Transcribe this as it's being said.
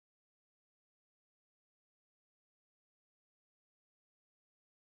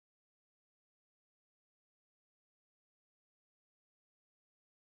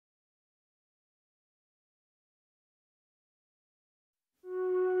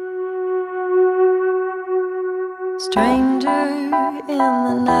Stranger in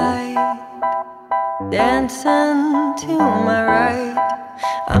the night, dancing to my right.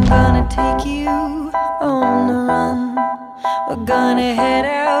 I'm gonna take you on the run. We're gonna head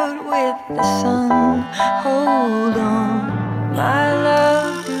out with the sun. Hold on, my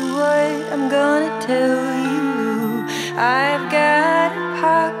love, do what I'm gonna tell you. I've got a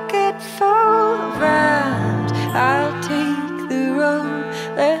pocket full of rhymes. I'll take the road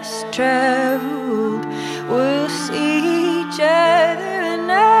less traveled. We'll see each other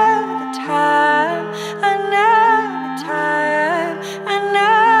another time, another time,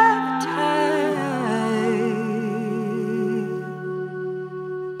 another time.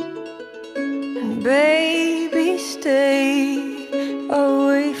 And baby, stay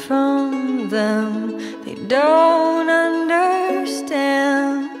away from them. They don't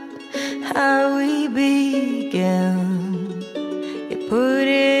understand how we began. You put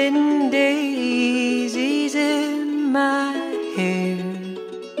in daisies in my hair.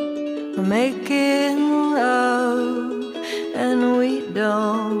 We're making love and we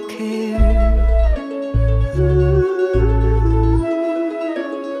don't care.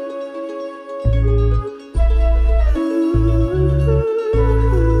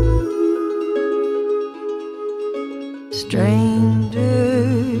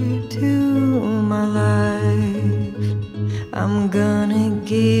 Stranger to my life, I'm gonna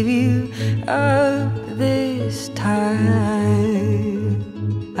give you a